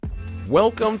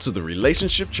Welcome to the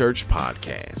Relationship Church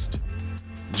Podcast.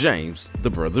 James, the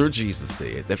brother of Jesus,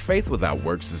 said that faith without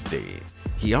works is dead.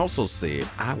 He also said,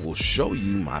 I will show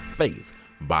you my faith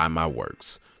by my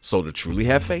works. So to truly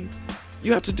have faith,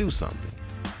 you have to do something.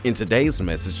 In today's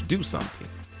message, do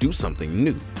something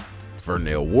new.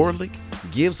 Vernell Warlick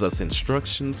gives us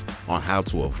instructions on how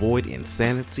to avoid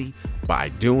insanity by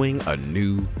doing a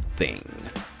new thing.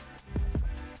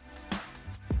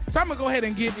 So I'm going to go ahead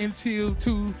and get into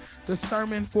the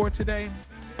sermon for today.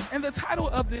 And the title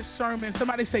of this sermon,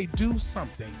 somebody say, do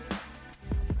something.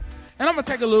 And I'm going to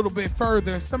take a little bit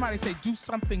further. Somebody say, do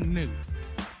something new.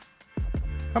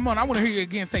 Come on, I want to hear you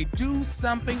again. Say, do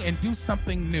something and do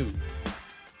something new.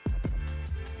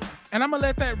 And I'm going to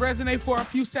let that resonate for a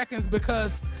few seconds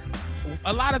because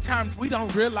a lot of times we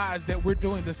don't realize that we're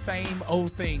doing the same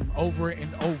old thing over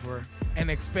and over and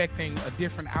expecting a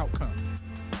different outcome.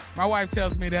 My wife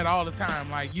tells me that all the time.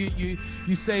 Like you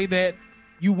say that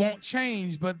you won't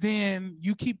change, but then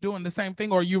you keep doing the same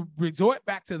thing or you resort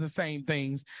back to the same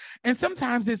things. And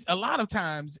sometimes a lot of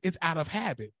times it's out of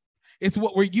habit. It's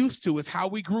what we're used to. It's how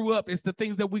we grew up. It's the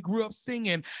things that we grew up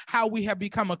singing, how we have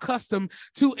become accustomed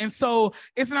to. And so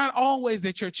it's not always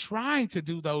that you're trying to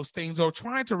do those things or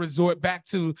trying to resort back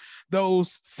to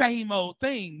those same old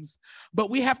things. But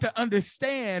we have to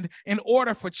understand in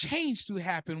order for change to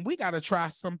happen, we got to try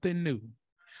something new.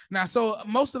 Now, so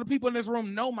most of the people in this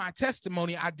room know my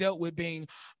testimony. I dealt with being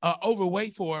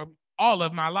overweight for all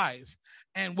of my life.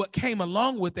 And what came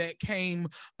along with that came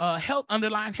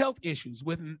underlying health issues,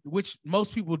 which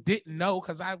most people didn't know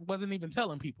because I wasn't even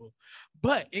telling people.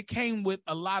 But it came with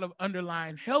a lot of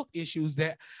underlying health issues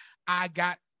that I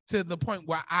got to the point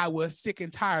where I was sick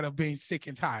and tired of being sick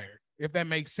and tired, if that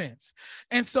makes sense.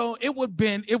 And so it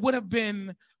would have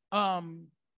been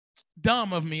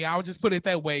dumb of me, I would just put it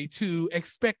that way, to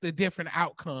expect a different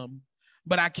outcome,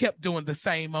 but I kept doing the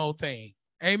same old thing.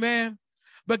 Amen.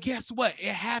 But guess what?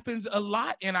 It happens a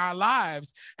lot in our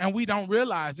lives and we don't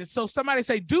realize it. So somebody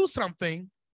say, do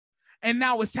something. And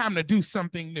now it's time to do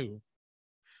something new.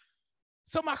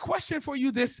 So my question for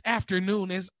you this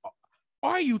afternoon is,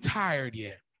 are you tired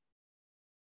yet?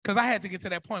 Because I had to get to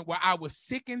that point where I was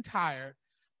sick and tired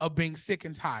of being sick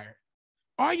and tired.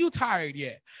 Are you tired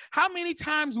yet? How many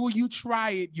times will you try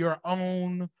it your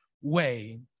own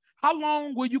way? How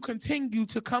long will you continue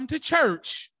to come to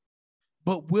church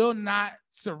but will not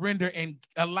surrender and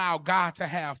allow God to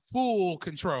have full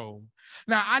control?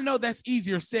 Now, I know that's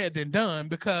easier said than done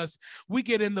because we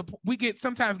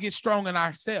sometimes get strong in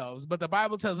ourselves, but the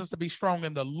Bible tells us to be strong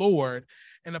in the Lord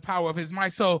and the power of his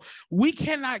might. So we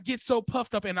cannot get so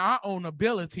puffed up in our own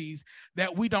abilities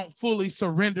that we don't fully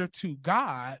surrender to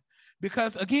God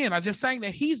because, again, I just saying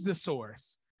that he's the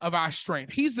source of our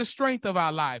strength. He's the strength of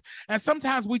our life. And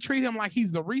sometimes we treat him like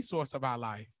he's the resource of our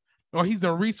life. Or he's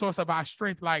the resource of our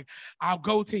strength. Like I'll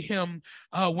go to him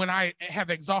when I have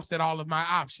exhausted all of my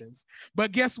options.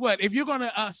 But guess what? If you're going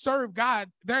to serve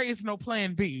God, there is no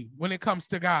plan B when it comes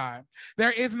to God.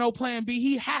 There is no plan B.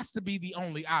 He has to be the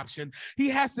only option. He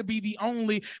has to be the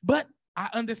only, but I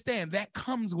understand that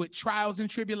comes with trials and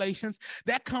tribulations.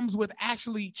 That comes with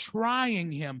actually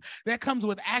trying him. That comes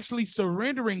with actually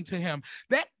surrendering to him.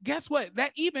 Guess what?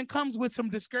 That even comes with some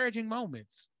discouraging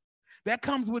moments. That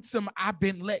comes with some I've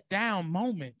been let down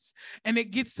moments. And it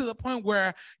gets to the point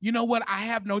where, you know what, I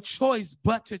have no choice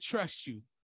but to trust you.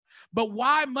 But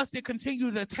why must it continue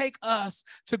to take us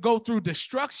to go through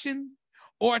destruction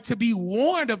or to be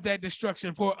warned of that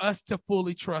destruction for us to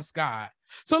fully trust God?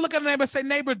 So look at the neighbor and say,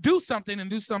 neighbor, do something and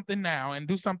do something now and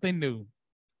do something new.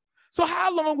 So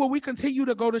how long will we continue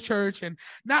to go to church and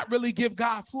not really give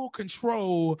God full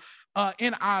control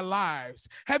in our lives?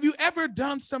 Have you ever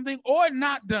done something or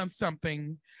not done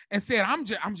something and said, I'm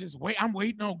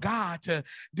waiting on God to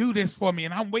do this for me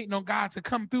and I'm waiting on God to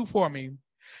come through for me?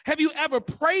 Have you ever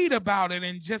prayed about it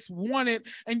and just wanted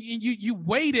and you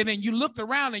waited and you looked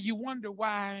around and you wonder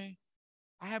why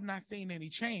I have not seen any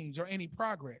change or any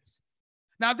progress?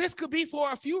 Now, this could be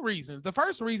for a few reasons. The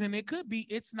first reason it could be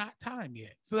it's not time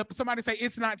yet. So somebody say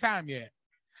it's not time yet.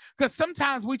 Because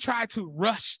sometimes we try to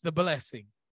rush the blessing.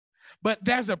 But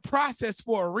there's a process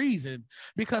for a reason.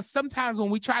 Because sometimes when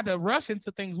we try to rush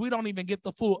into things, we don't even get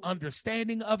the full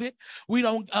understanding of it. We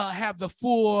don't have the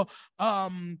full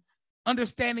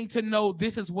understanding to know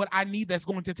this is what I need that's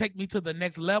going to take me to the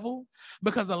next level.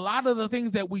 Because a lot of the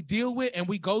things that we deal with and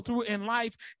we go through in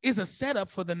life is a setup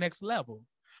for the next level.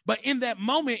 But in that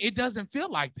moment, it doesn't feel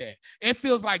like that. It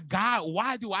feels like, God,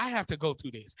 why do I have to go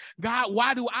through this? God,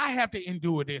 why do I have to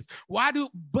endure this?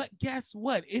 But guess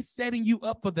what? It's setting you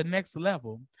up for the next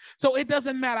level. So it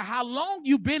doesn't matter how long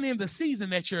you've been in the season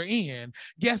that you're in.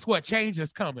 Guess what? Change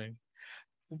is coming.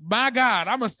 My God,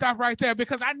 I'm going to stop right there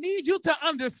because I need you to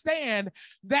understand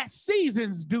that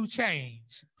seasons do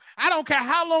change. I don't care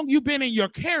how long you've been in your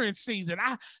current season.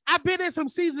 I've been in some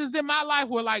seasons in my life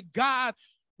where like, God,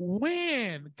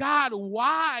 when? God,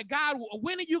 why? God,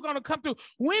 when are you going to come through?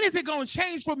 When is it going to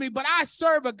change for me? But I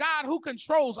serve a God who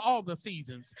controls all the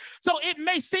seasons. So it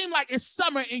may seem like it's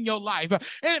summer in your life,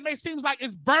 and it may seem like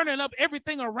it's burning up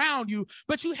everything around you,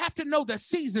 but you have to know that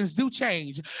seasons do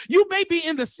change. You may be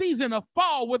in the season of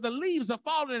fall where the leaves are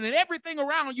falling and everything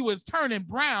around you is turning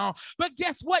brown, but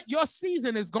guess what? Your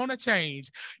season is going to change.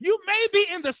 You may be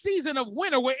in the season of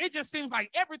winter where it just seems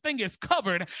like everything is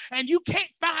covered and you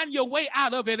can't find your way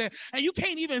out of it. And you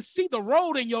can't even see the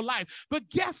road in your life. But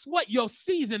guess what? Your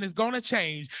season is going to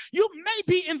change. You may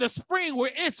be in the spring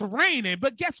where it's raining,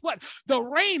 but guess what? The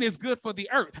rain is good for the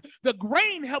earth. The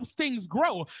rain helps things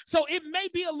grow. So it may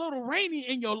be a little rainy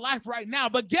in your life right now,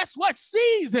 but guess what?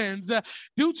 Seasons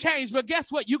do change. But guess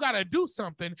what? You got to do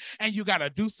something, and you got to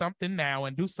do something now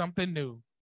and do something new.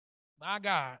 My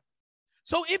God.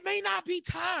 So it may not be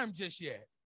time just yet.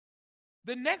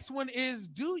 The next one is,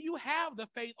 do you have the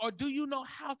faith, or do you know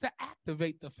how to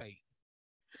activate the faith?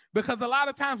 Because a lot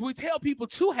of times we tell people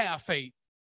to have faith,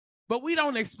 but we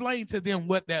don't explain to them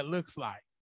what that looks like.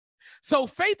 So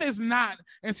faith is not,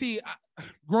 and see,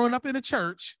 growing up in the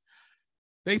church,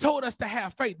 they told us to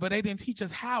have faith, but they didn't teach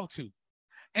us how to.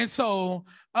 And so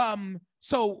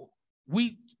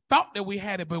we thought that we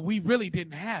had it, but we really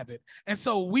didn't have it. And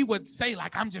so we would say,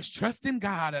 like, I'm just trusting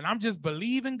God and I'm just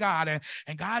believing God and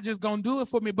God just gonna do it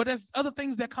for me. But there's other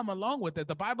things that come along with it.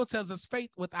 The Bible tells us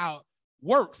faith without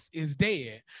works is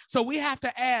dead. So we have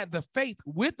to add the faith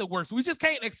with the works. We just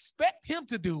can't expect him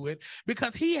to do it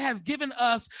because he has given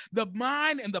us the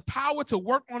mind and the power to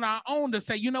work on our own to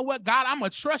say, you know what, God, I'm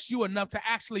going to trust you enough to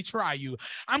actually try you.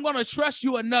 I'm going to trust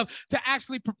you enough to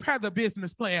actually prepare the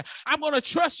business plan. I'm going to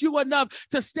trust you enough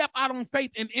to step out on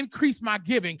faith and increase my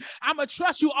giving. I'm going to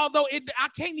trust you, although I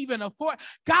can't even afford.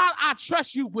 God, I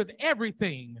trust you with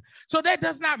everything. So that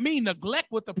does not mean neglect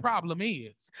what the problem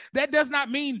is. That does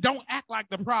not mean don't act like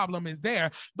the problem is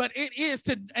there, but it is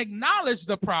to acknowledge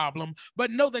the problem, but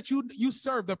know that you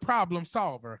serve the problem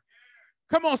solver.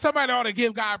 Come on, somebody ought to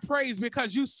give God praise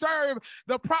because you serve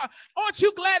the problem. Aren't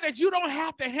you glad that you don't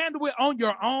have to handle it on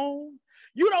your own?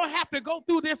 You don't have to go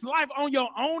through this life on your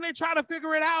own and try to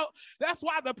figure it out. That's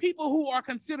why the people who are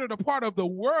considered a part of the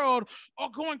world are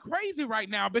going crazy right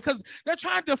now because they're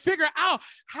trying to figure out,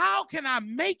 how can I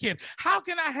make it? How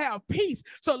can I have peace?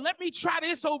 So let me try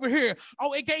this over here.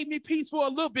 Oh, it gave me peace for a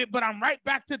little bit, but I'm right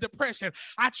back to depression.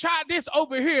 I tried this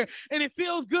over here and it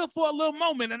feels good for a little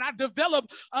moment. And I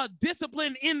develop a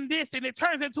discipline in this and it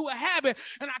turns into a habit.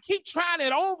 And I keep trying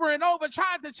it over and over,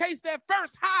 trying to chase that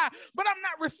first high, but I'm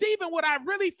not receiving what I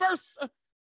really first.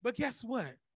 But guess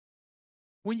what?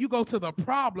 When you go to the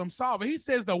problem solver, he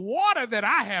says the water that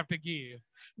I have to give,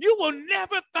 you will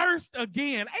never thirst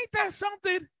again. Ain't that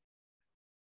something?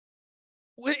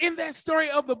 In that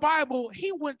story of the Bible,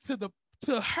 he went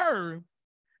to her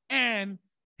and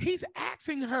he's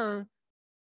asking her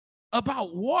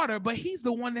about water, but he's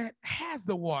the one that has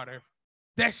the water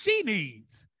that she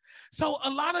needs. So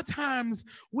a lot of times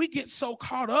we get so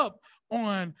caught up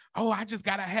on, oh, I just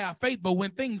got to have faith. But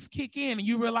when things kick in and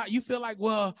you realize, you feel like,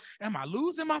 well, am I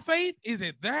losing my faith? Is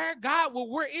it there? God, well,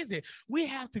 where is it? We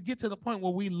have to get to the point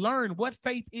where we learn what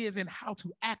faith is and how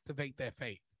to activate that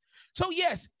faith. So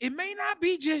yes, it may not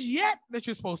be just yet that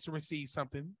you're supposed to receive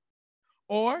something,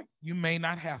 or you may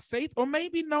not have faith, or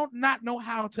maybe not know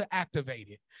how to activate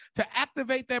it. To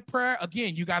activate that prayer,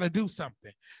 again, you got to do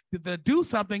something. The do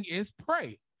something is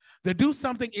pray. The do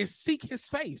something is seek his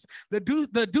face. The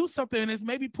do something is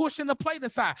maybe pushing the plate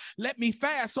aside. Let me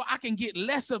fast so I can get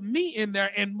less of me in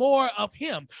there and more of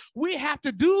him. We have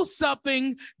to do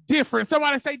something different.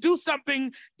 Somebody say, do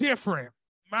something different.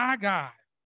 My God.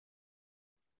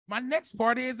 My next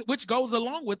part is, which goes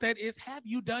along with that, is, have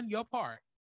you done your part?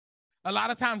 A lot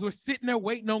of times we're sitting there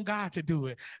waiting on God to do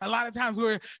it. A lot of times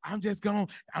I'm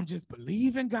just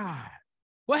believing God.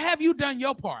 Well, have you done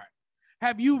your part?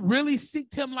 Have you really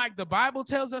seeked him like the Bible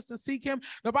tells us to seek him?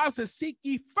 The Bible says, seek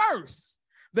ye first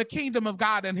the kingdom of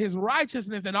God and his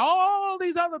righteousness, and all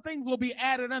these other things will be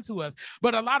added unto us.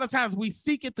 But a lot of times we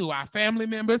seek it through our family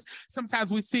members.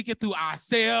 Sometimes we seek it through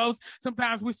ourselves.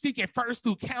 Sometimes we seek it first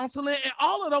through counseling, and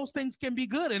all of those things can be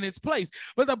good in its place.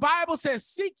 But the Bible says,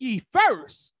 seek ye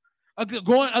first.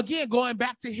 Going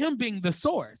back to him being the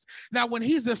source. Now, when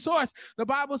he's the source, the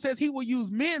Bible says he will use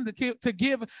men to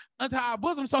give unto our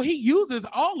bosom. So he uses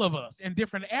all of us in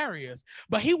different areas,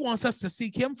 but he wants us to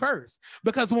seek him first,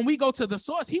 because when we go to the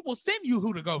source, he will send you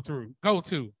who to go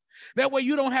to. That way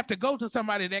you don't have to go to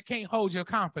somebody that can't hold your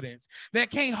confidence, that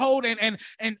can't hold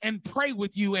and pray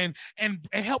with you and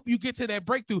help you get to that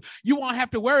breakthrough. You won't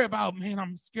have to worry about, man,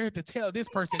 I'm scared to tell this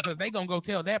person because they're going to go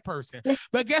tell that person.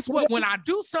 But guess what? When I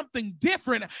do something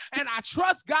different and I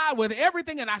trust God with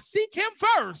everything and I seek him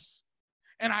first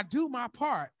and I do my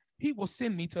part, he will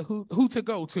send me to who to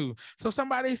go to. So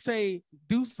somebody say,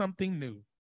 do something new.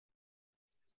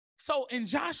 So in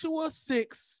Joshua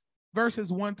 6,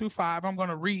 verses 1 through 5, I'm going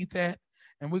to read that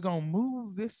and we're going to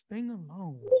move this thing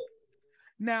along.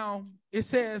 Now, it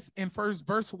says in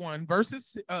verse 1,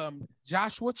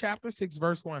 Joshua chapter 6,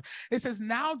 verse 1, it says,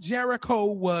 now Jericho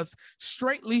was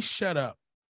straitly shut up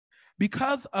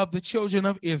because of the children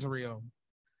of Israel.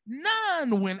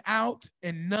 None went out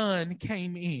and none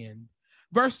came in.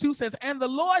 Verse 2 says, and the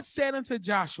Lord said unto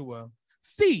Joshua,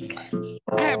 see,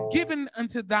 I have given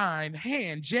unto thine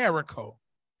hand Jericho,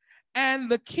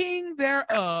 and the king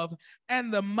thereof,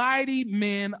 and the mighty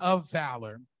men of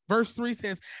valor. Verse 3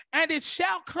 says, and ye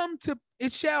shall compass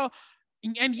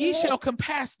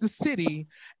the city,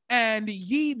 and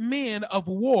ye men of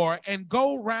war, and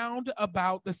go round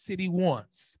about the city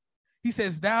once. He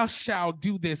says, thou shalt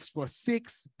do this for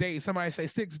 6 days. Somebody say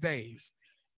 6 days.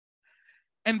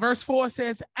 And verse 4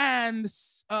 says, and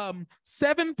 7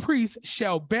 priests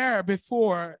shall bear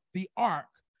before the ark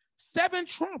 7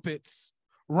 trumpets,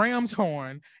 ram's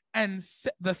horn, and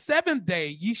the 7th day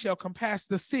ye shall compass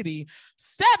the city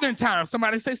 7 times.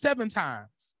 Somebody say 7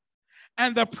 times.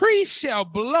 And the priest shall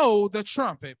blow the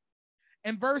trumpet.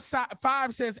 And verse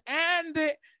 5 says,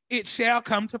 and it shall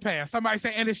come to pass. Somebody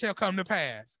say, and it shall come to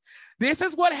pass. This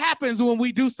is what happens when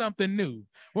we do something new,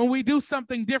 when we do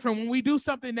something different, when we do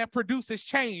something that produces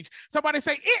change. Somebody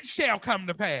say, it shall come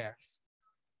to pass.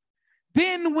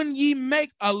 Then when ye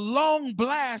make a long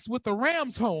blast with the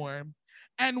ram's horn,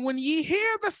 and when ye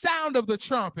hear the sound of the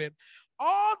trumpet,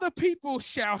 all the people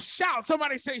shall shout.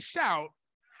 Somebody say shout.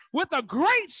 With a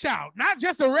great shout, not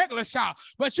just a regular shout,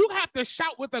 but you have to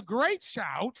shout with a great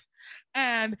shout.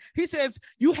 And he says,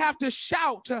 you have to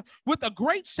shout with a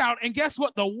great shout. And guess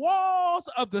what? The walls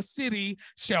of the city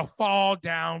shall fall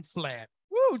down flat.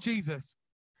 Woo, Jesus.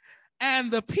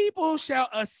 And the people shall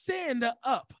ascend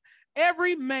up,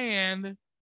 every man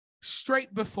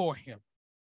straight before him.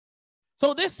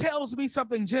 So this tells me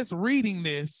something, just reading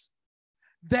this,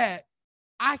 that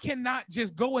I cannot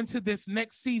just go into this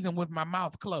next season with my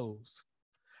mouth closed.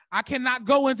 I cannot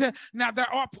go into, now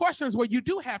there are portions where you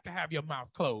do have to have your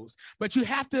mouth closed, but you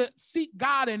have to seek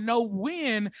God and know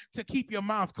when to keep your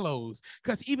mouth closed.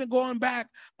 Because even going back,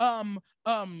 who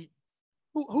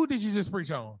did you just preach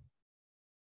on?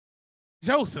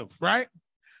 Joseph, right?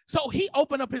 So he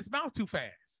opened up his mouth too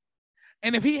fast.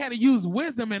 And if he had to use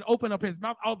wisdom and open up his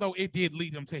mouth, although it did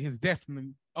lead him to his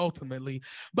destiny ultimately,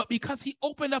 but because he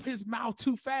opened up his mouth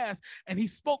too fast and he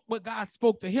spoke what God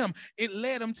spoke to him, it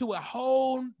led him to a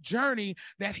whole journey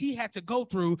that he had to go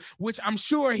through, which I'm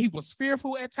sure he was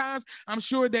fearful at times. I'm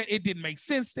sure that it didn't make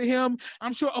sense to him.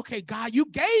 I'm sure, okay, God, you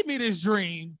gave me this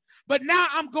dream, but now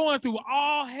I'm going through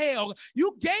all hell.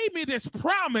 You gave me this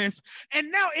promise,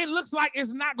 and now it looks like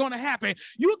it's not going to happen.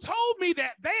 You told me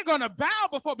that they're going to bow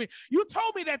before me. You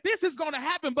told me that this is going to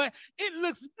happen, but it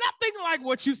looks nothing like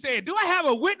what you said. Do I have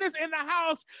a witness in the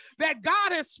house that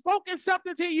God has spoken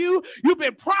something to you? You've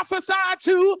been prophesied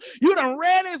to. You done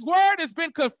read his word. It's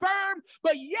been confirmed,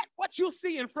 but yet what you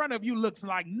see in front of you looks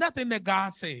like nothing that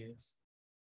God says.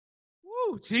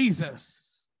 Woo,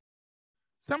 Jesus.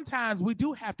 Sometimes we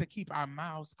do have to keep our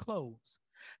mouths closed.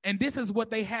 And this is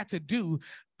what they had to do.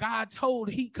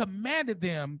 He commanded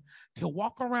them to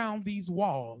walk around these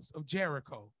walls of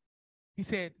Jericho. He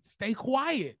said, stay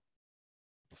quiet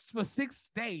for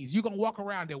 6 days. You're going to walk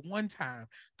around it 1 time,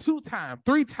 2 times,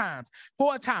 3 times,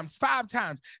 4 times, 5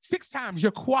 times, 6 times.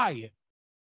 You're quiet.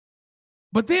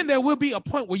 But then there will be a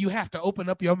point where you have to open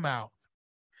up your mouth.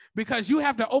 Because you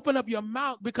have to open up your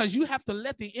mouth, because you have to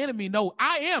let the enemy know,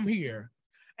 I am here.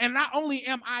 And not only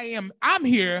I'm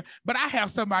here, but I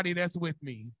have somebody that's with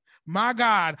me. My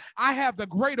God, I have the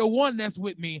greater one that's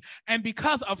with me. And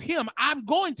because of him, I'm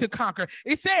going to conquer.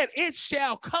 It said, it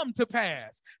shall come to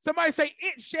pass. Somebody say,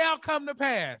 it shall come to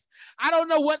pass. I don't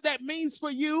know what that means for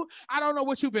you. I don't know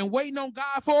what you've been waiting on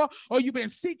God for, or you've been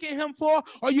seeking him for,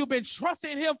 or you've been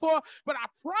trusting him for. But I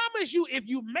promise you, if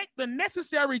you make the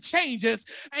necessary changes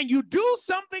and you do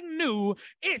something new,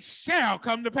 it shall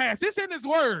come to pass. It's in his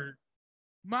word.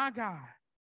 My God.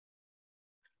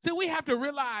 So we have to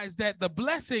realize that the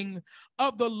blessing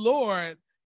of the Lord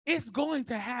is going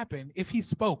to happen if he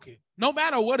spoke it, no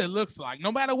matter what it looks like,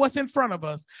 no matter what's in front of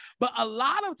us. But a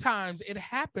lot of times it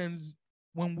happens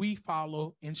when we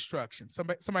follow instructions.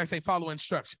 Somebody say follow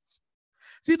instructions.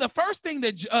 See, the first thing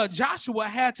that Joshua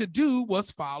had to do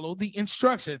was follow the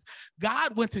instructions.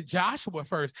 God went to Joshua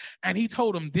first, and he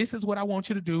told him, this is what I want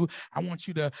you to do. I want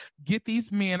you to get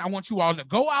these men. I want you all to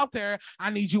go out there.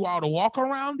 I need you all to walk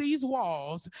around these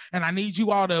walls, and I need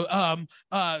you all to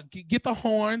get the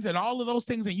horns and all of those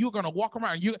things, and you're going to walk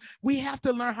around. We have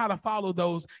to learn how to follow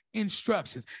those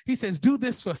instructions. He says, do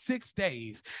this for 6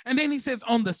 days. And then he says,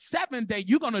 on the 7th day,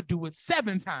 you're going to do it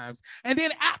 7 times. And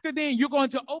then after then, you're going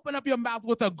to open up your mouth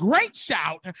with a great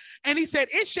shout. And he said,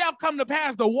 it shall come to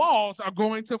pass, the walls are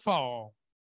going to fall.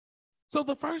 So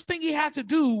the first thing he had to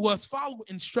do was follow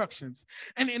instructions.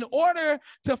 And in order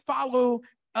to follow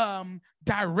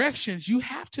directions, you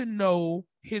have to know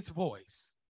his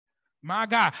voice. My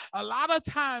God, a lot of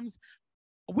times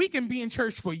we can be in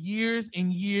church for years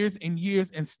and years and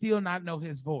years and still not know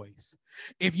his voice.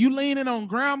 If you leaning on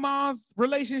grandma's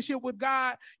relationship with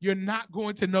God, you're not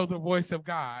going to know the voice of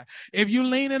God. If you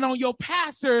leaning on your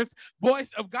pastor's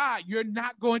voice of God, you're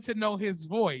not going to know his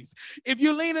voice. If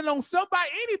you're leaning on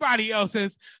anybody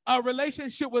else's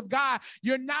relationship with God,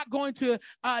 you're not going to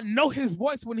know his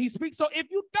voice when he speaks. So if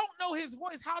you don't know his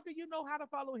voice, how do you know how to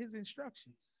follow his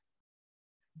instructions?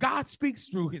 God speaks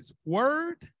through his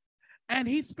word, and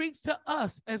he speaks to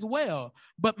us as well.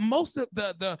 But most of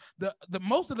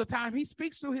the time, he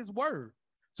speaks through his word.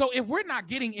 So if we're not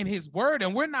getting in his word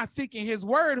and we're not seeking his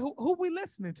word, who are we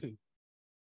listening to?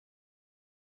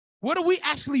 What are we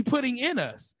actually putting in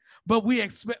us? But we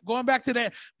expect, going back to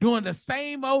that, doing the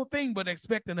same old thing, but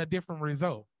expecting a different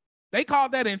result. They call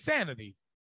that insanity.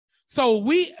 So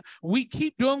we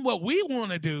keep doing what we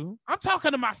want to do. I'm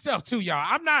talking to myself too,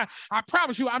 y'all. I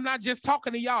promise you, I'm not just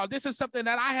talking to y'all. This is something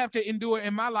that I have to endure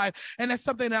in my life. And that's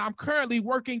something that I'm currently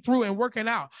working through and working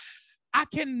out. I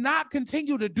cannot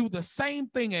continue to do the same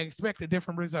thing and expect a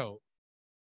different result.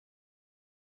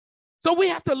 So we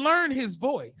have to learn his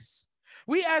voice.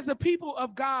 We as the people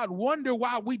of God wonder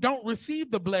why we don't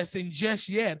receive the blessing just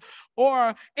yet.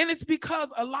 And it's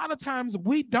because a lot of times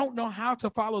we don't know how to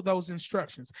follow those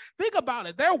instructions. Think about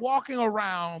it. They're walking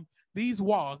around these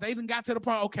walls. They even got to the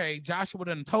point, okay, Joshua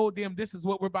done told them this is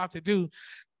what we're about to do.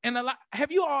 And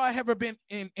have you all ever been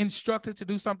instructed to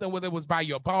do something, whether it was by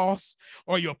your boss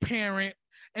or your parent,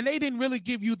 and they didn't really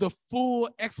give you the full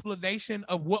explanation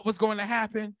of what was going to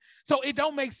happen? So it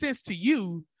don't make sense to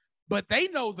you, but they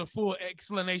know the full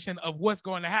explanation of what's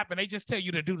going to happen. They just tell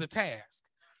you to do the task.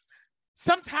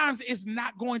 Sometimes it's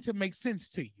not going to make sense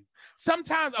to you.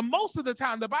 Sometimes, most of the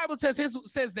time, the Bible says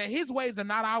that his ways are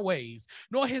not our ways,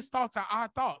 nor his thoughts are our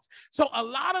thoughts. So a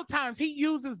lot of times he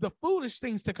uses the foolish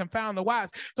things to confound the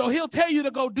wise. So he'll tell you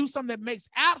to go do something that makes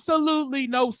absolutely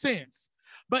no sense.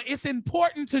 But it's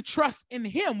important to trust in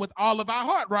him with all of our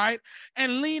heart, right?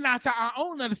 And lean out to our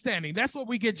own understanding. That's what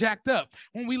we get jacked up.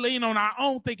 When we lean on our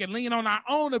own thinking, lean on our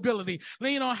own ability,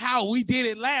 lean on how we did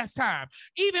it last time.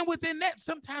 Even within that,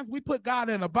 sometimes we put God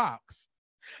in a box.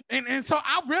 And so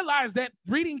I realized that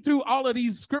reading through all of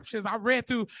these scriptures, I read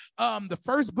through the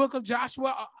first book of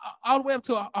Joshua all the way up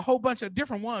to a whole bunch of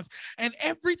different ones. And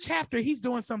every chapter, he's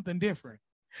doing something different.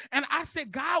 And I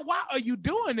said, God, why are you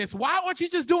doing this? Why aren't you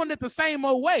just doing it the same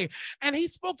old way? And he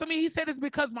spoke to me. He said, it's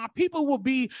because my people will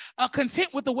be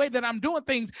content with the way that I'm doing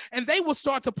things. And they will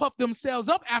start to puff themselves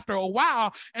up after a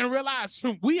while and realize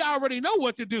we already know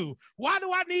what to do. Why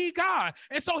do I need God?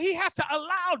 And so he has to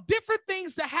allow different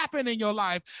things to happen in your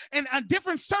life and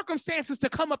different circumstances to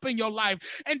come up in your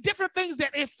life and different things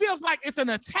that it feels like it's an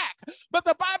attack. But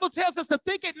the Bible tells us to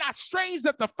think it not strange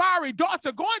that the fiery darts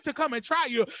are going to come and try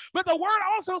you. But the word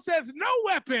also says no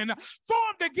weapon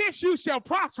formed against you shall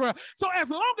prosper. So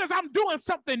as long as I'm doing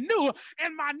something new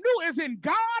and my new is in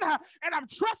God and I'm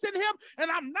trusting him and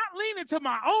I'm not leaning to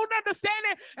my own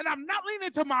understanding and I'm not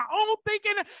leaning to my own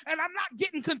thinking and I'm not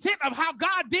getting content of how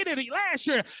God did it last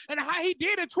year and how he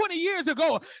did it 20 years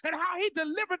ago and how he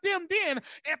delivered them then.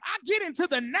 If I get into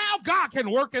the now, God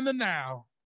can work in the now.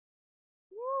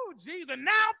 Jesus,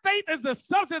 now faith is the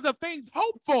substance of things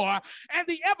hoped for and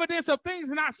the evidence of things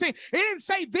not seen. It didn't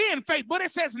say then faith, but it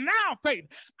says now faith.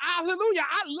 Hallelujah.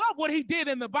 I love what he did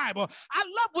in the Bible. I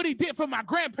love what he did for my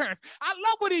grandparents. I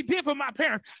love what he did for my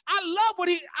parents. I love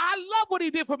what he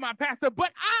did for my pastor,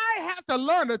 but I have to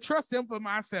learn to trust him for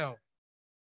myself.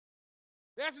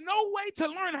 There's no way to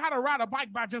learn how to ride a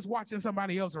bike by just watching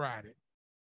somebody else ride it.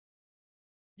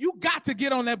 You got to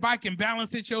get on that bike and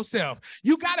balance it yourself.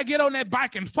 You got to get on that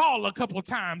bike and fall a couple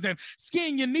times and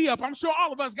skin your knee up. I'm sure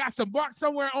all of us got some marks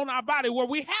somewhere on our body where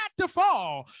we had to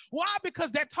fall. Why?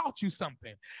 Because that taught you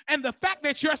something. And the fact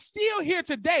that you're still here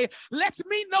today lets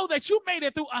me know that you made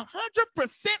it through 100%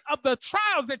 of the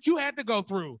trials that you had to go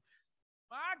through.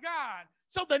 My God.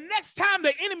 So the next time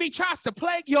the enemy tries to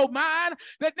plague your mind,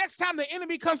 the next time the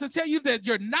enemy comes to tell you that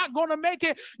you're not going to make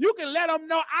it, you can let them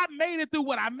know I made it through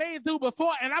what I made it through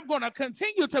before, and I'm going to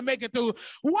continue to make it through.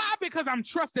 Why? Because I'm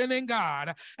trusting in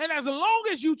God. And as long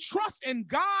as you trust in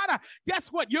God, guess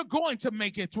what? You're going to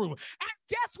make it through. And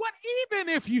guess what? Even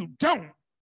if you don't,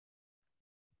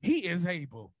 he is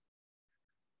able.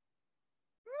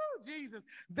 Jesus,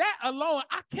 that alone,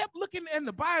 I kept looking in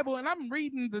the Bible and I'm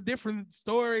reading the different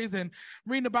stories and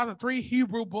reading about the 3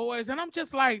 Hebrew boys. And I'm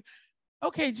just like,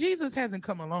 okay, Jesus hasn't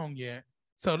come along yet.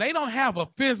 So they don't have a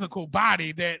physical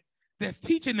body that's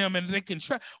teaching them and they can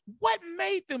trust. What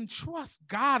made them trust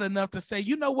God enough to say,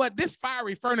 you know what, this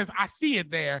fiery furnace, I see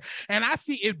it there and I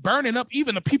see it burning up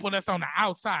even the people that's on the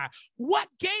outside. What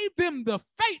gave them the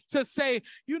faith to say,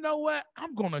 you know what,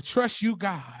 I'm going to trust you,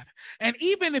 God. And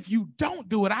even if you don't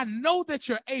do it, I know that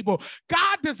you're able.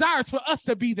 God desires for us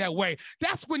to be that way.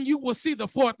 That's when you will see the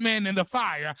 4th man in the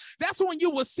fire. That's when you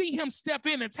will see him step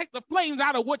in and take the flames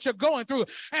out of what you're going through.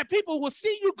 And people will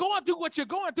see you going through what you're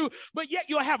going through, but yet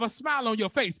you'll have a smile on your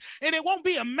face. And it won't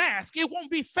be a mask. It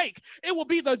won't be fake. It will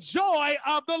be the joy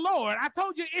of the Lord. I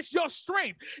told you it's your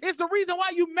strength. It's the reason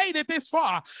why you made it this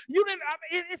far. You didn't.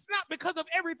 It's not because of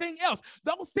everything else.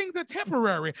 Those things are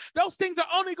temporary. Those things are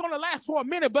only going to last for a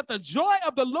minute, but the joy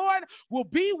of the Lord will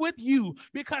be with you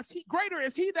because greater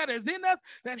is he that is in us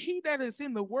than he that is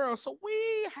in the world. So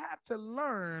we have to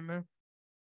learn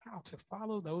how to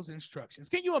follow those instructions.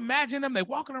 Can you imagine them? They're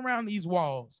walking around these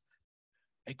walls.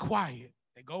 They quiet.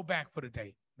 They go back for the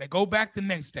day. They go back the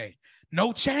next day.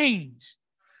 No change.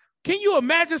 Can you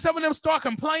imagine some of them start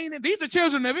complaining? These are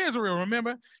children of Israel,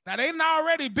 remember? Now, they've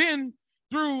already been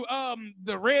through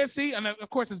the Red Sea, and of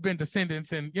course, it's been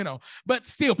descendants, and but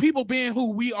still, people being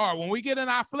who we are, when we get in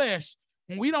our flesh,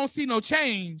 when we don't see no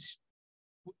change,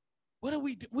 what are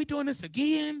we doing this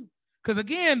again? Because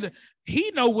again,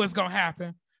 he knows what's going to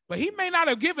happen. But he may not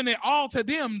have given it all to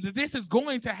them that this is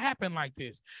going to happen like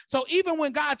this. So even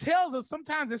when God tells us,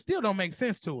 sometimes it still don't make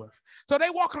sense to us. So they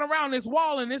walking around this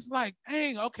wall and it's like,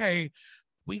 dang, okay,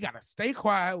 we got to stay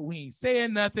quiet. We ain't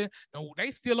saying nothing. No,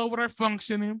 they still over there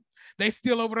functioning. They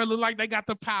still over there look like they got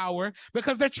the power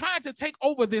because they're trying to take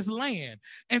over this land.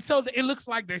 And so it looks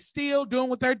like they're still doing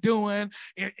what they're doing.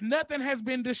 Nothing has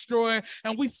been destroyed.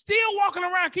 And we still walking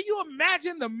around. Can you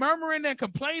imagine the murmuring and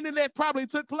complaining that probably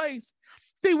took place?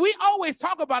 See, we always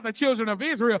talk about the children of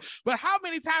Israel, but how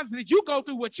many times did you go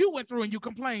through what you went through and you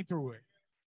complained through it?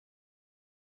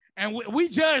 And we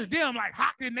judge them like, how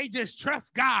can they just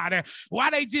trust God? And why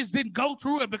they just didn't go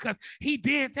through it because he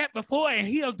did that before and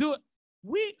he'll do it.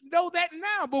 We know that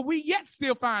now, but we yet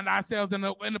still find ourselves in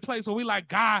the place where we like,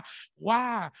 God,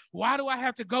 why? Why do I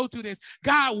have to go through this?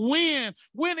 God, when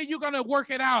are you going to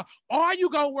work it out? Are you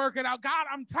going to work it out? God,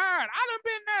 I'm tired. I done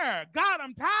been there. God,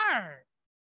 I'm tired.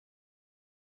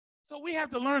 So we have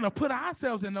to learn to put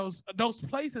ourselves in those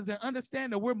places and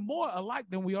understand that we're more alike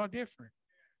than we are different.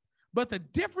 But the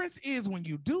difference is when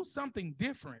you do something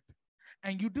different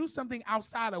and you do something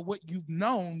outside of what you've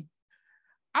known.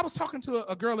 I was talking to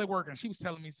a girl at work and she was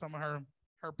telling me some of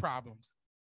her problems.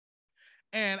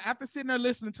 And after sitting there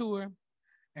listening to her,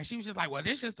 and she was just like, well,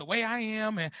 this is just the way I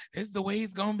am and this is the way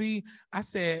it's going to be. I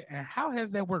said, and how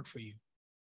has that worked for you?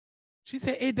 She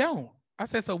said, it don't. I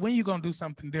said, so when you going to do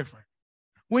something different?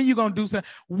 When you going to do something?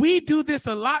 We do this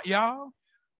a lot, y'all.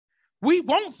 We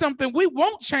want something. We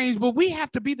won't change, but we have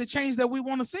to be the change that we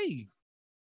want to see.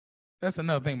 That's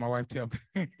another thing my wife tells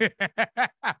me.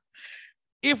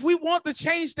 If we want the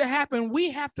change to happen,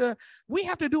 we have to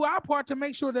do our part to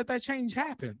make sure that change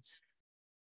happens.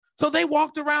 So they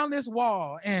walked around this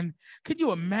wall, and could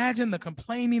you imagine the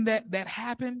complaining that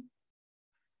happened?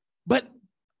 But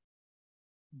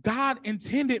God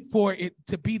intended for it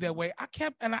to be that way. I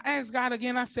asked God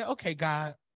again, I said, okay,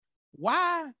 God,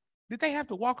 why did they have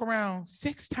to walk around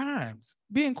 6 times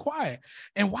being quiet?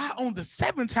 And why on the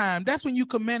 7th time, that's when you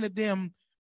commanded them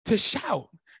to shout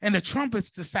and the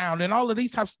trumpets to sound and all of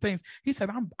these types of things? He said,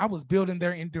 I was building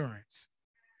their endurance.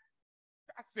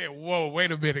 I said, whoa,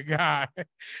 wait a minute, God.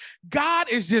 God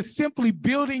is just simply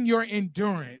building your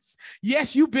endurance.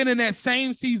 Yes, you've been in that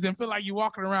same season, feel like you're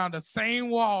walking around the same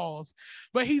walls,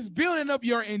 but he's building up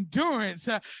your endurance.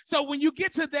 So when you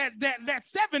get to that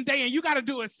 7th day and you got to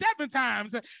do it 7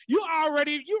 times, you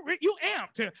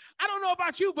amped. I don't know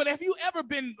about you, but have you ever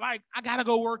been like, I got to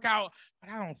go work out,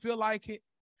 but I don't feel like it?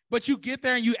 But you get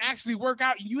there and you actually work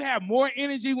out, you have more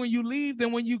energy when you leave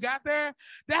than when you got there.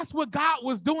 That's what God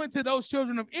was doing to those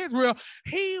children of Israel.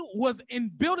 He was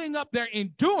in building up their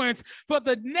endurance for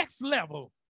the next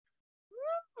level.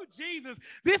 Woo, Jesus.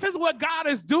 This is what God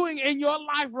is doing in your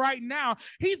life right now.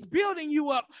 He's building you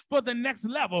up for the next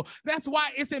level. That's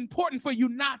why it's important for you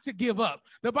not to give up.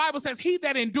 The Bible says, he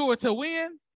that endured to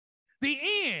win, the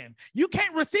end. You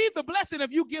can't receive the blessing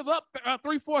if you give up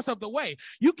 3/4 of the way.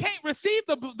 You can't receive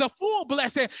the full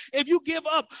blessing if you give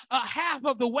up half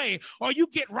of the way, or you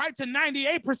get right to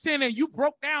 98% and you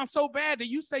broke down so bad that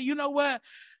you say, you know what?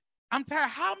 I'm tired.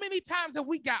 How many times have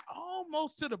we got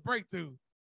almost to the breakthrough,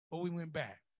 but we went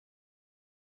back?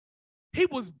 He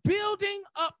was building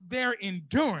up their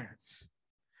endurance.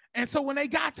 And so when they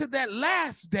got to that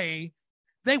last day,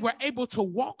 they were able to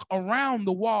walk around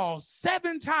the walls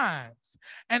 7 times.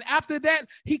 And after that,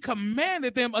 he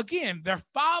commanded them again. They're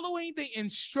following the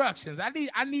instructions.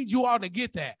 I need you all to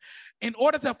get that. In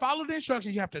order to follow the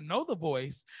instructions, you have to know the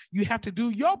voice. You have to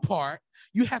do your part.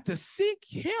 You have to seek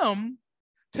him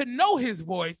to know his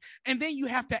voice. And then you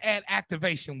have to add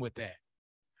activation with that.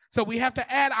 So we have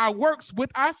to add our works with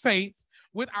our faith,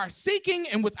 with our seeking,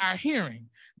 and with our hearing.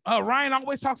 Ryan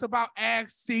always talks about ask,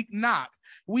 seek, knock.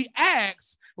 We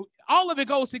ask, all of it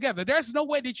goes together. There's no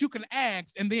way that you can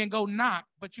ask and then go knock,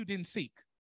 but you didn't seek.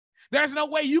 There's no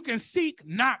way you can seek,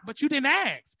 knock, but you didn't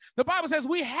ask. The Bible says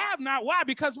we have not. Why?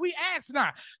 Because we ask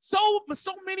not. So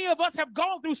many of us have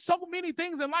gone through so many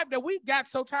things in life that we got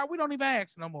so tired we don't even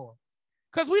ask no more.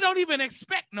 Because we don't even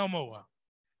expect no more.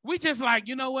 We just like,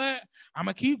 you know what? I'm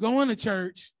going to keep going to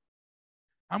church.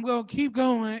 I'm going to keep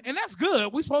going. And that's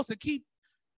good. We're supposed to keep,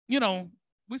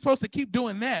 we're supposed to keep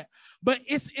doing that. But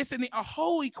it's a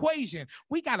whole equation.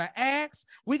 We got to ask,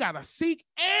 we got to seek,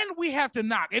 and we have to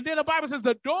knock. And then the Bible says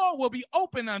the door will be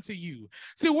open unto you.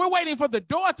 See, we're waiting for the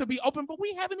door to be open, but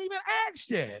we haven't even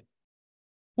asked yet.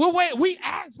 We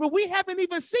asked, but we haven't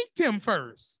even seeked him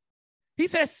first. He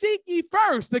says, seek ye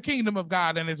first the kingdom of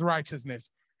God and his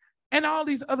righteousness, and all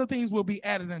these other things will be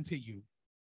added unto you.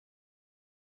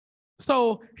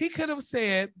 So he could have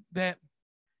said that,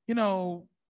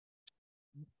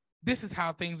 this is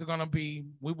how things are going to be.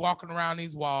 We're walking around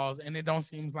these walls and it don't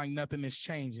seem like nothing is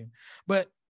changing. But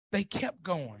they kept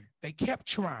going. They kept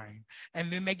trying.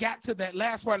 And then they got to that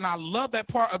last part. And I love that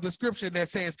part of the scripture that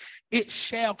says, it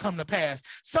shall come to pass.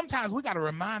 Sometimes we got to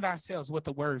remind ourselves what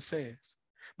the word says.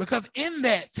 Because in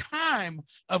that time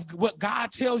of what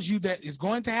God tells you that is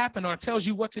going to happen or tells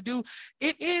you what to do,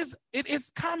 it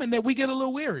is common that we get a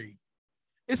little weary.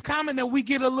 It's common that we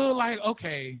get a little like,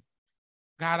 okay,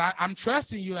 God, I'm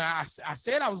trusting you. I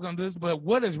said I was going to do this, but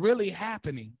what is really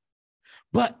happening?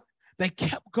 But they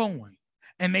kept going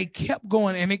and they kept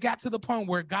going. And it got to the point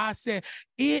where God said,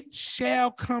 it shall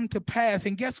come to pass.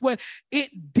 And guess what?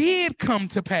 It did come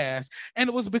to pass. And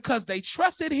it was because they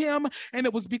trusted him. And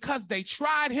it was because they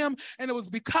tried him. And it was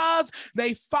because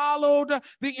they followed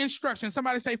the instructions.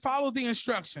 Somebody say, follow the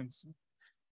instructions.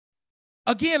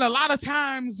 Again, a lot of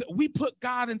times we put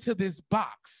God into this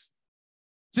box.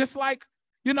 Just like,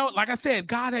 like I said,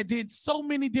 God had did so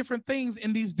many different things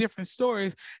in these different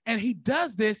stories, and he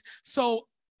does this. So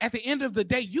at the end of the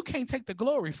day, you can't take the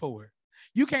glory for it.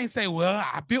 You can't say, well,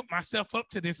 I built myself up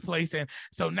to this place, and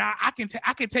so now I can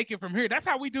take it from here. That's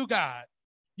how we do God.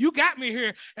 You got me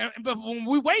here. But when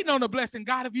we're waiting on the blessing,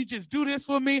 God, if you just do this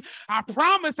for me, I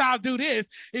promise I'll do this.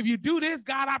 If you do this,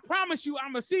 God, I promise you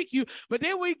I'm going to seek you. But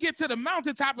then we get to the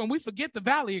mountaintop and we forget the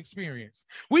valley experience.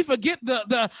 We forget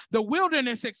the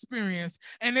wilderness experience.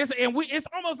 And it's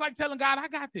almost like telling God, I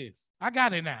got this. I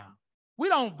got it now. We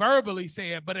don't verbally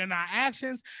say it, but in our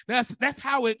actions, that's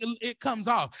how it comes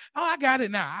off. Oh, I got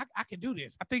it now. I can do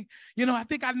this. I think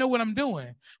I know what I'm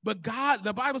doing. But God,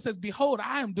 the Bible says, behold,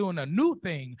 I am doing a new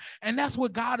thing. And that's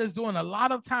what God is doing a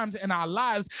lot of times in our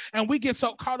lives. And we get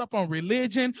so caught up on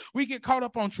religion. We get caught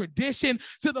up on tradition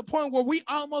to the point where we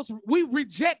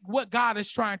reject what God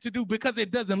is trying to do because it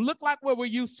doesn't look like what we're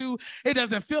used to. It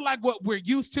doesn't feel like what we're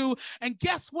used to. And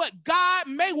guess what? God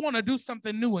may want to do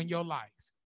something new in your life.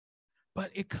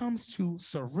 But it comes to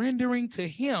surrendering to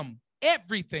him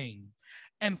everything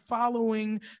and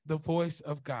following the voice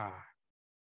of God.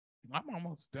 I'm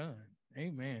almost done.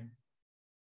 Amen.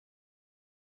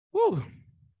 Woo.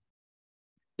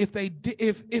 If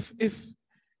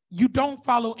you don't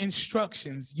follow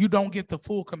instructions, you don't get the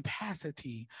full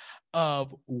capacity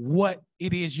of what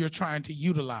it is you're trying to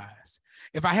utilize.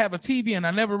 If I have a TV and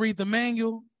I never read the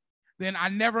manual, then I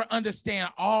never understand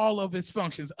all of its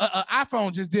functions.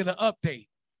 iPhone just did an update.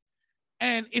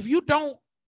 And if you don't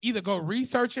either go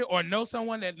research it or know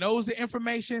someone that knows the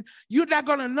information, you're not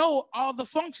going to know all the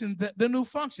functions, the new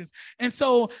functions. And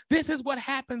so this is what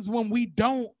happens when we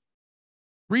don't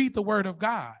read the word of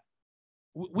God.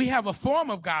 We have a form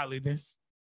of godliness.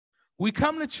 We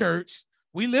come to church.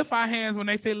 We lift our hands when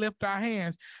they say lift our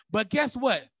hands. But guess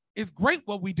what? it's great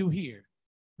what we do here,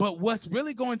 but what's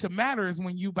really going to matter is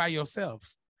when you by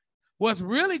yourself. What's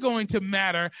really going to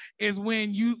matter is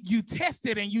when you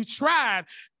tested and you tried.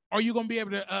 Are you going to be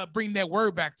able to bring that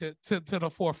word back to the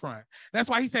forefront? That's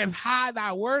why he says, hide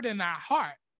thy word in thy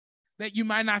heart, that you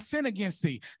might not sin against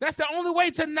thee. That's the only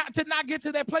way to not get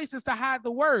to that place, is to hide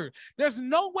the word. There's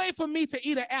no way for me to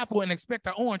eat an apple and expect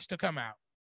an orange to come out.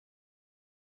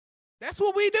 That's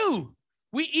what we do.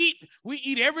 We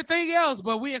eat everything else,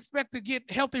 but we expect to get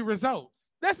healthy results.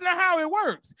 That's not how it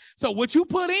works. So what you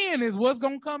put in is what's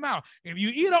going to come out. If you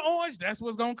eat an orange, that's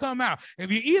what's going to come out.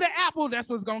 If you eat an apple, that's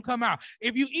what's going to come out.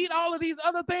 If you eat all of these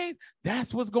other things,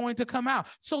 that's what's going to come out.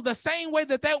 So the same way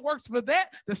that works for that,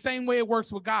 the same way it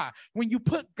works with God. When you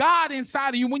put God inside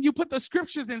of you, when you put the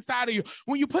scriptures inside of you,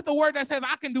 when you put the word that says,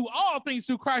 I can do all things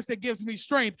through Christ that gives me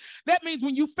strength, that means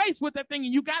when you face with that thing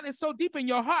and you got it so deep in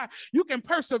your heart, you can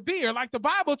persevere like the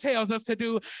Bible tells us to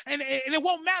do. And it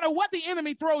won't matter what the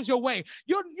enemy throws your way.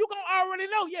 You're going to already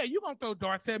know, yeah, you're going to throw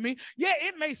darts at me. Yeah,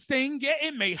 it may sting. Yeah,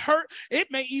 it may hurt. It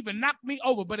may even knock me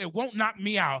over, but it won't knock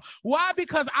me out. Why?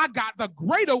 Because I got the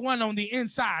greater one on the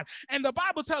inside. And the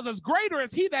Bible tells us, greater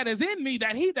is he that is in me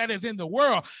than he that is in the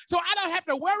world. So I don't have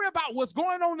to worry about what's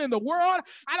going on in the world.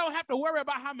 I don't have to worry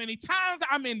about how many times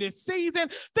I'm in this season.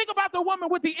 Think about the woman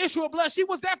with the issue of blood. She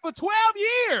was there for 12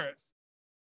 years.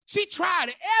 She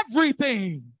tried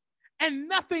everything and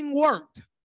nothing worked.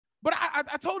 But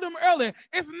I told him earlier,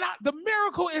 the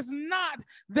miracle is not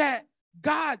that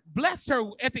God blessed her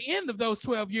at the end of those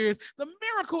 12 years. The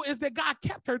miracle is that God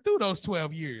kept her through those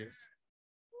 12 years.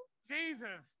 Jesus.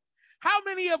 How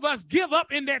many of us give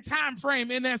up in that time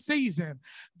frame, in that season?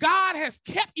 God has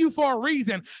kept you for a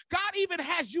reason. God even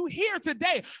has you here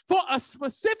today for a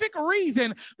specific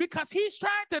reason, because he's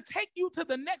trying to take you to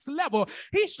the next level.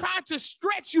 He's trying to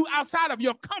stretch you outside of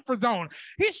your comfort zone.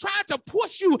 He's trying to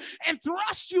push you and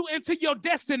thrust you into your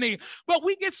destiny. But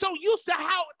we get so used to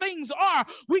how things are.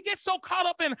 We get so caught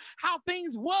up in how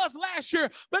things was last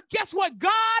year. But guess what?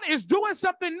 God is doing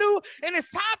something new, and it's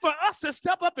time for us to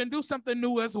step up and do something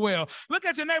new as well. Look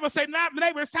at your neighbor, say,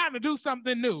 neighbor, it's time to do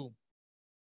something new.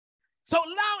 So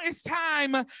now it's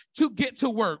time to get to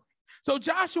work. So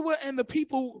Joshua and the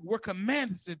people were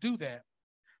commanded to do that.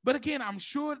 But again, I'm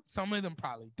sure some of them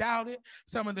probably doubted.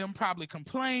 Some of them probably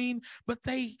complained, but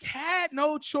they had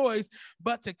no choice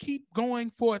but to keep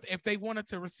going forth if they wanted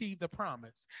to receive the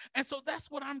promise. And so that's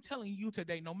what I'm telling you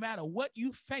today. No matter what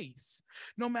you face,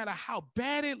 no matter how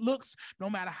bad it looks, no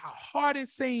matter how hard it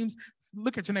seems,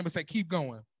 look at your neighbor and say, keep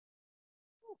going.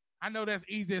 I know that's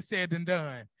easier said than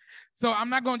done. So I'm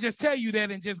not going to just tell you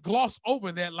that and just gloss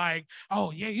over that like,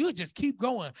 oh, yeah, you just keep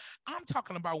going. I'm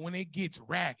talking about when it gets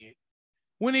ragged,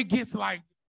 when it gets like,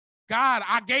 God,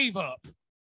 I gave up.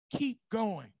 Keep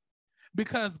going.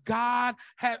 Because God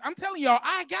had, I'm telling y'all,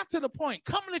 I got to the point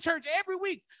coming to church every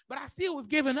week, but I still was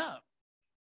giving up.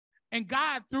 And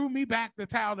God threw me back the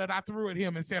towel that I threw at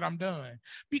him and said, I'm done.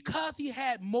 Because he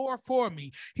had more for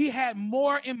me. He had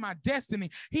more in my destiny.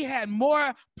 He had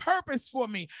more purpose for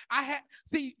me.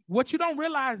 See, what you don't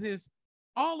realize is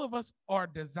all of us are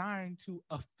designed to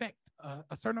affect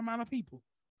a certain amount of people.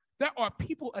 There are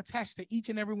people attached to each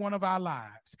and every one of our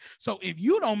lives. So if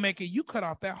you don't make it, you cut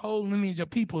off that whole lineage of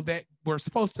people that were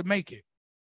supposed to make it.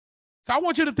 So I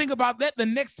want you to think about that the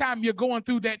next time you're going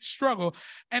through that struggle,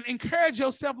 and encourage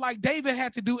yourself like David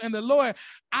had to do in the Lord.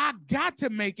 I got to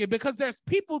make it, because there's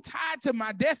people tied to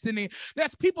my destiny.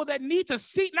 There's people that need to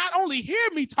see, not only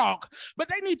hear me talk, but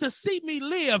they need to see me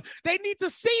live. They need to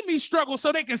see me struggle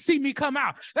so they can see me come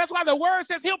out. That's why the word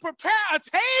says he'll prepare a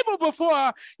table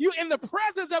before you in the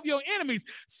presence of your enemies.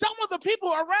 Some of the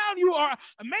people around you are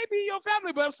maybe your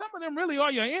family, but some of them really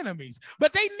are your enemies.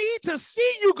 But they need to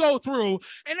see you go through,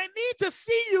 and they need to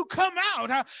see you come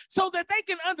out so that they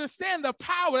can understand the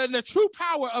power and the true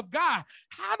power of God.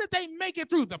 How did they make it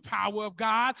through? The power of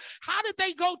God. How did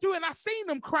they go through? And I seen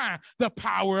them crying. The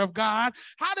power of God.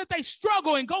 How did they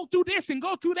struggle and go through this and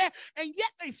go through that? And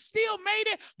yet they still made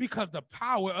it because the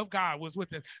power of God was with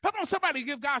them. Come on, somebody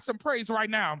give God some praise right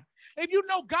now. If you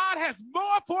know God has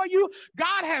more for you,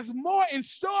 God has more in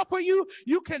store for you,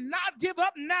 you cannot give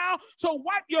up now. So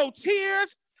wipe your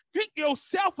tears. Pick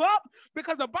yourself up,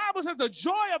 because the Bible says the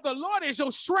joy of the Lord is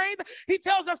your strength. He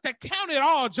tells us to count it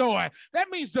all joy. That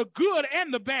means the good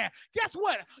and the bad. Guess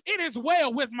what? It is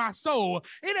well with my soul.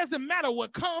 It doesn't matter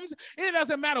what comes. It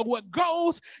doesn't matter what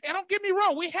goes. And don't get me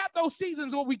wrong, we have those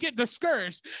seasons where we get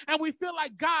discouraged and we feel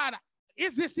like, God,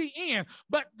 is this the end?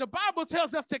 But the Bible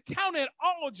tells us to count it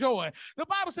all joy. The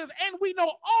Bible says, and we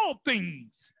know all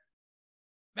things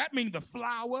That means the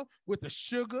flour with the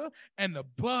sugar and the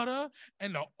butter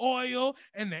and the oil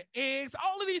and the eggs,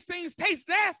 all of these things taste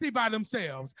nasty by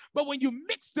themselves. But when you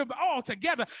mix them all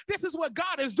together, this is what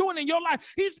God is doing in your life.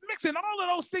 He's mixing all of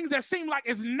those things that seem like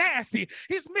it's nasty.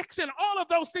 He's mixing all of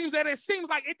those things that it seems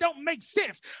like it don't make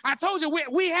sense. I told you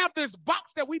we have this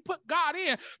box that we put God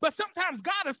in, but sometimes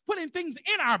God is putting things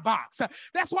in our box.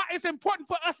 That's why it's important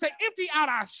for us to empty out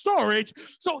our storage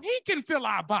so he can fill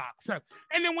our box.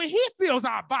 And then when he fills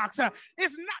our box,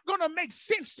 it's not going to make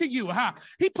sense to you.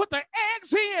 He put the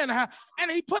eggs in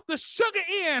and he put the sugar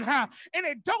in and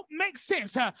it don't make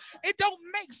sense. It don't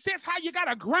make sense how you got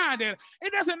to grind it.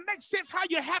 It doesn't make sense how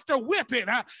you have to whip it.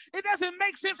 It doesn't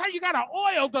make sense how you got to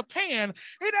oil the pan.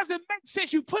 It doesn't make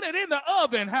sense you put it in the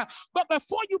oven. But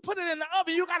before you put it in the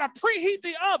oven, you got to preheat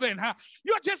the oven.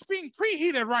 You're just being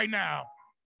preheated right now.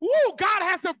 Woo, God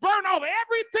has to burn off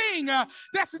everything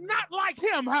that's not like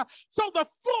him so the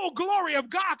full glory of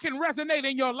God can resonate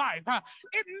in your life.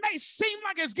 It may seem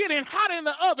like it's getting hot in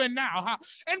the oven now.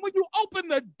 And when you open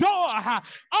the door,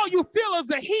 all you feel is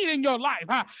the heat in your life.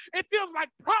 It feels like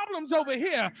problems over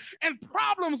here and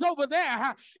problems over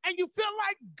there. And you feel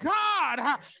like, God,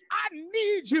 I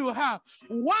need you.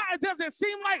 Why does it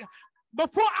seem like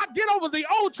before I get over the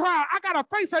old trial, I got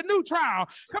to face a new trial?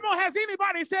 Come on, has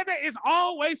anybody said that? It's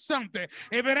always something.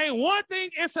 If it ain't one thing,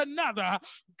 it's another.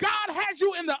 God has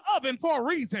you in the oven for a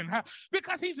reason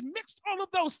because he's mixed all of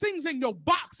those things in your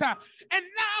box and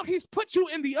now he's put you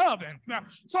in the oven.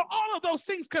 So all of those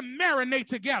things can marinate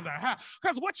together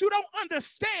because what you don't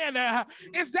understand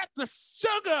is that the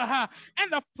sugar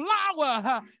and the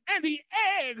flour and the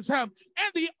eggs and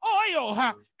the oil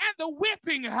and the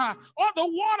whipping or the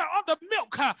water or the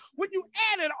milk, when you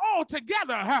add it all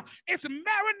together, it's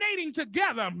marinating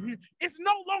together. It's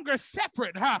no longer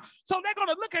separate. So they're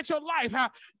going to look at your life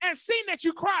and see that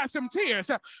you cry some tears,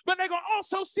 but they're going to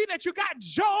also see that you got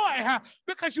joy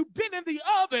because you've been in the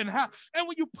oven. And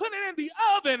when you put it in the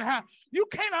oven, you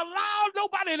can't allow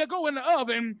nobody to go in the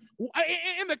oven,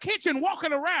 in the kitchen,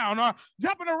 walking around or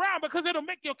jumping around because it'll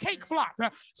make your cake flop.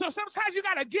 So sometimes you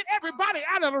got to get everybody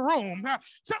out of the room.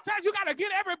 Sometimes you got to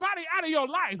get everybody out of your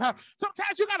life.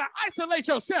 Sometimes you got to isolate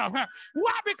yourself.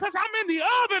 Why? Because I'm in the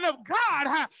oven of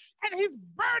God and he's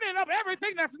burning up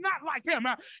everything that's not like him.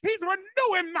 He's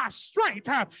renewing my strength.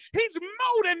 He's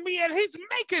molding me and he's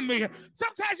making me.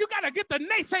 Sometimes you got to get the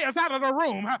naysayers out of the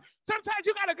room. Sometimes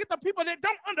you got to get the people that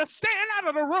don't understand out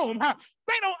of the room.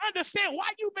 They don't understand why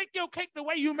you make your cake the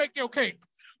way you make your cake.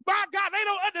 My God, they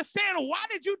don't understand why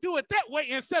did you do it that way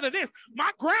instead of this. My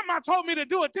grandma told me to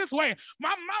do it this way.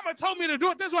 My mama told me to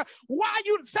do it this way.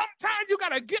 Sometimes you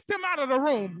got to get them out of the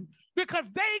room because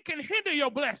they can hinder your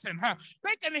blessing.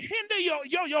 They can hinder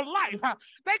your life.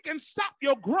 They can stop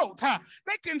your growth.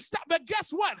 They can stop. But guess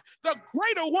what? The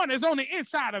greater one is on the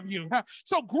inside of you.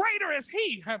 So greater is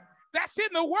he that's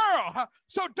in the world.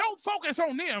 So don't focus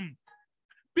on them,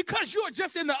 because you're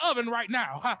just in the oven right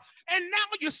now. And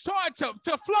now you start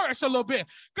to flourish a little bit.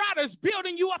 God is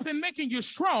building you up and making you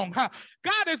strong.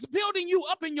 God is building you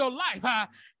up in your life.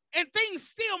 And things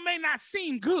still may not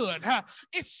seem good.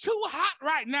 It's too hot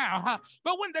right now.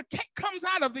 But when the cake comes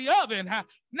out of the oven,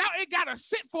 now it got to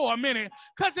sit for a minute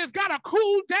because it's got to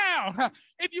cool down.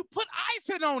 If you put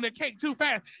icing on the cake too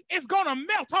fast, it's going to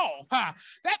melt off.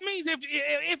 That means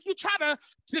if you try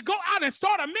to go out and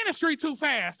start a ministry too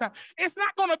fast, it's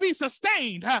not going to be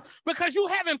sustained because you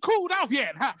haven't cooled off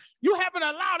yet. You haven't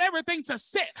allowed everything to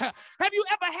sit. Have you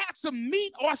ever had some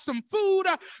meat or some food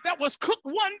that was cooked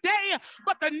one day,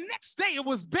 but the next day it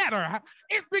was better?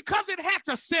 It's because it had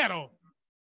to settle.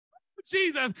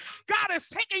 Jesus, God is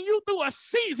taking you through a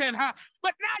season,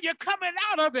 but now you're coming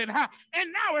out of it, and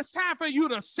now it's time for you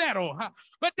to settle.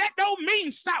 But that don't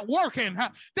mean stop working.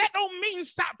 That don't mean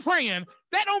stop praying.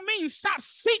 That don't mean stop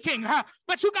seeking.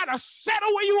 But you got to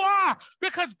settle where you are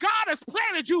because God has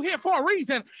planted you here for a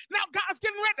reason. Now God's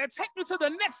getting ready to take you to the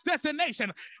next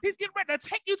destination. He's getting ready to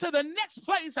take you to the next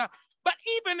place. But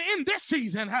even in this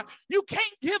season, you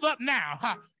can't give up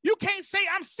now. You can't say,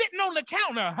 I'm sitting on the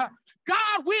counter.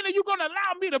 God, when are you going to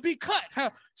allow me to be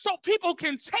cut so people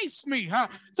can taste me,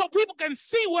 so people can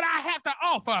see what I have to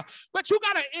offer? But you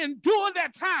got to endure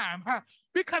that time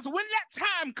because when that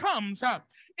time comes,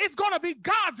 it's going to be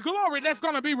God's glory that's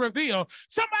going to be revealed.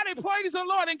 Somebody praise the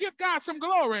Lord and give God some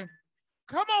glory.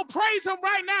 Come on, praise him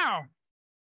right now.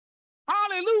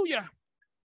 Hallelujah.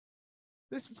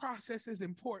 This process is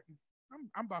important.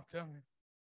 I'm about done.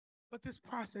 But this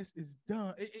process is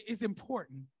done. It's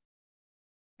important.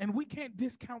 And we can't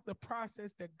discount the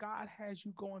process that God has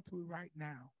you going through right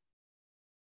now.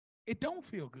 It don't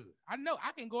feel good. I know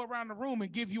I can go around the room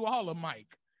and give you all a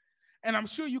mic. And I'm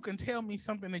sure you can tell me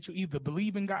something that you either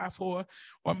believe in God for,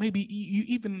 or maybe you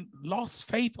even lost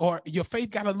faith, or your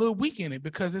faith got a little weak in it,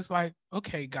 because it's like,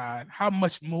 okay, God, how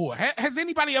much more? Has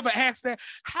anybody ever asked that?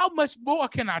 How much more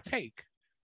can I take?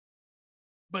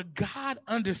 But God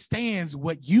understands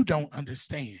what you don't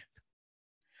understand.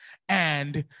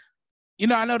 And,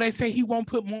 I know they say he won't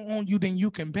put more on you than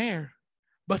you can bear,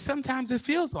 but sometimes it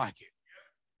feels like it.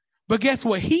 But guess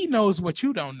what? He knows what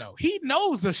you don't know. He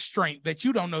knows the strength that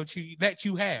you don't know that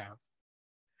you have.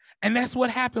 And that's what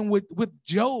happened with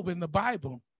Job in the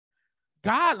Bible.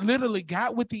 God literally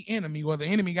got with the enemy, or the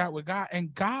enemy got with God,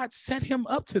 and God set him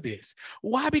up to this.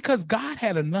 Why? Because God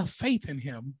had enough faith in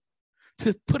him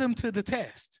to put him to the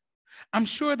test. I'm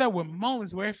sure there were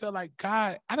moments where it felt like,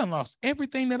 God, I done lost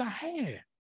everything that I had.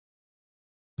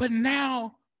 But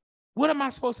now, what am I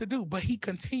supposed to do? But he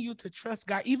continued to trust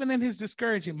God, even in his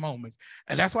discouraging moments.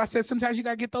 And that's why I said sometimes you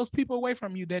got to get those people away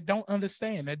from you that don't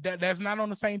understand, that's not on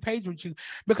the same page with you,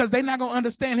 because they're not going to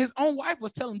understand. His own wife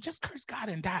was telling him, just curse God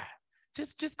and die.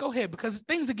 Just go ahead, because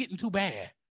things are getting too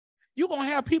bad. You're going to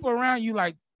have people around you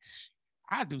like,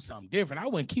 I do something different. I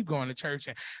wouldn't keep going to church,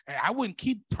 and I wouldn't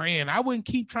keep praying. I wouldn't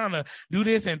keep trying to do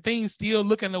this, and things still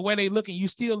looking the way they look, and you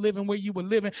still living where you were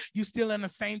living. You still in the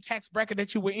same tax bracket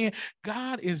that you were in.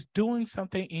 God is doing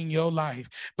something in your life,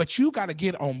 but you got to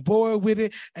get on board with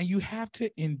it, and you have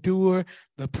to endure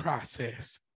the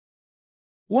process.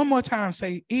 One more time,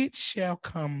 say, it shall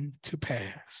come to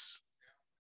pass.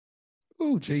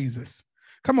 Oh, Jesus.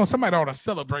 Come on, somebody ought to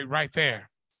celebrate right there.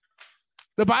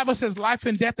 The Bible says life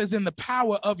and death is in the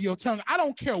power of your tongue. I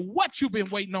don't care what you've been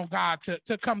waiting on God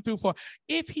to come through for.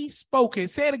 If he spoke it,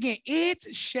 say it again,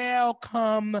 it shall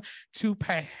come to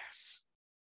pass.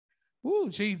 Ooh,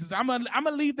 Jesus, I'm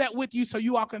gonna leave that with you so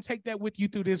you all can take that with you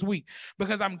through this week,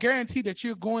 because I'm guaranteed that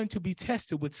you're going to be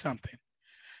tested with something.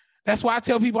 That's why I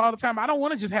tell people all the time, I don't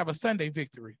want to just have a Sunday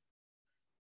victory.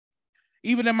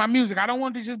 Even in my music, I don't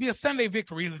want it to just be a Sunday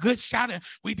victory, a good shout, and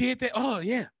we did that. Oh,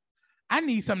 yeah. I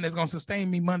need something that's going to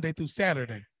sustain me Monday through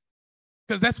Saturday,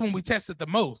 because that's when we test it the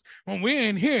most. When we're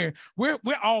in here, we're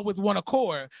all with one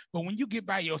accord. But when you get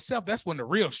by yourself, that's when the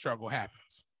real struggle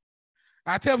happens.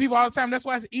 I tell people all the time, that's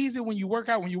why it's easy when you work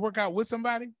out with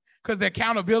somebody, because the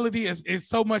accountability is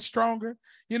so much stronger.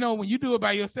 When you do it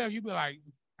by yourself, you be like,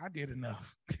 I did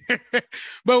enough.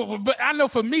 but I know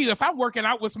for me, if I'm working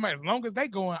out with somebody, as long as they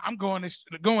going, I'm going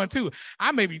too.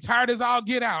 I may be tired as all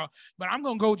get out, but I'm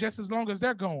going to go just as long as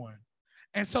they're going.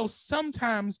 And so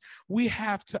sometimes we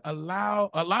have to allow,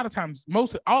 all the time,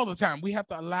 we have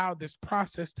to allow this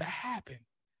process to happen.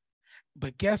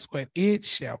 But guess what? It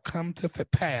shall come to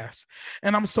pass.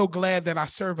 And I'm so glad that I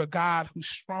serve a God who's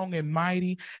strong and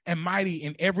mighty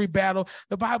in every battle.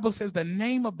 The Bible says the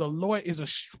name of the Lord is a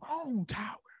strong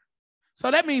tower.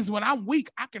 So that means when I'm weak,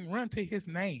 I can run to his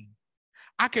name.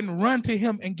 I can run to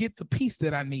him and get the peace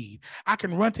that I need. I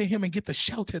can run to him and get the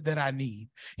shelter that I need.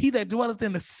 He that dwelleth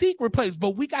in the secret place.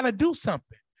 But we got to do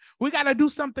something. We got to do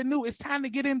something new. It's time to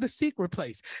get in the secret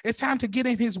place. It's time to get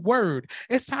in his word.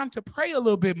 It's time to pray a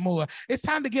little bit more. It's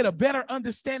time to get a better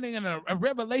understanding and a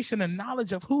revelation and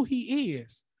knowledge of who he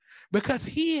is. Because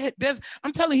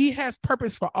I'm telling you, he has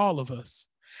purpose for all of us.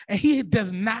 And he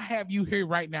does not have you here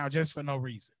right now just for no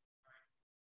reason.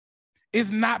 It's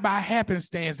not by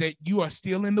happenstance that you are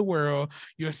still in the world,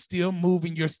 you're still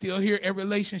moving, you're still here at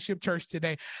Relationship Church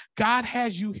today. God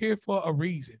has you here for a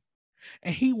reason.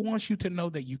 And he wants you to know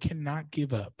that you cannot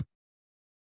give up.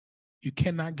 You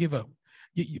cannot give up.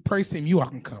 You praise him, you all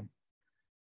can come.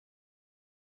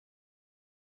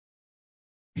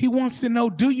 He wants to know,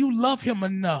 do you love him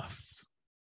enough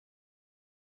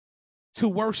to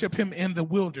worship him in the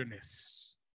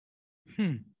wilderness?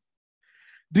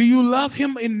 Do you love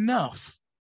him enough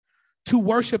to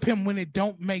worship him when it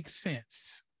don't make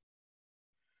sense?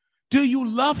 Do you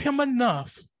love him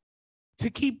enough to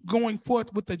keep going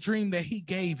forth with the dream that he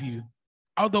gave you?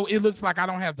 Although it looks like I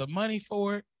don't have the money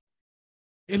for it.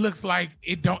 It looks like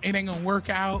it ain't gonna work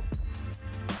out.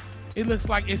 It looks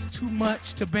like it's too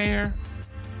much to bear.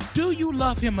 Do you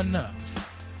love him enough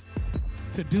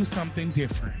to do something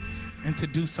different and to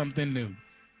do something new?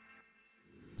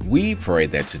 We pray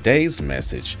that today's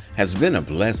message has been a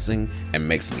blessing and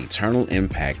makes an eternal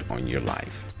impact on your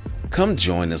life. Come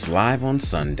join us live on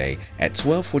Sunday at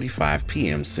 12:45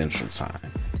 p.m. Central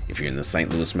Time. If you're in the St.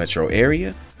 Louis metro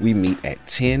area, we meet at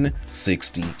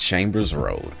 1060 Chambers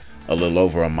Road, a little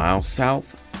over a mile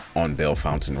south on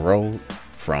Bellefontaine Road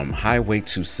from Highway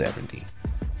 270.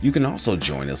 You can also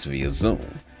join us via Zoom.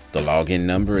 The login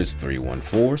number is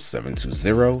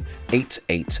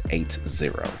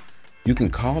 314-720-8880. You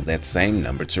can call that same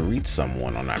number to reach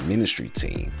someone on our ministry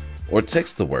team, or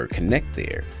text the word CONNECT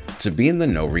there to be in the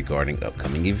know regarding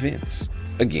upcoming events.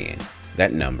 Again,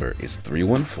 that number is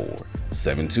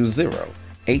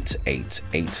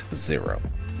 314-720-8880.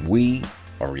 We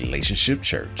are Relationship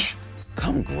Church.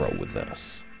 Come grow with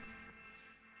us.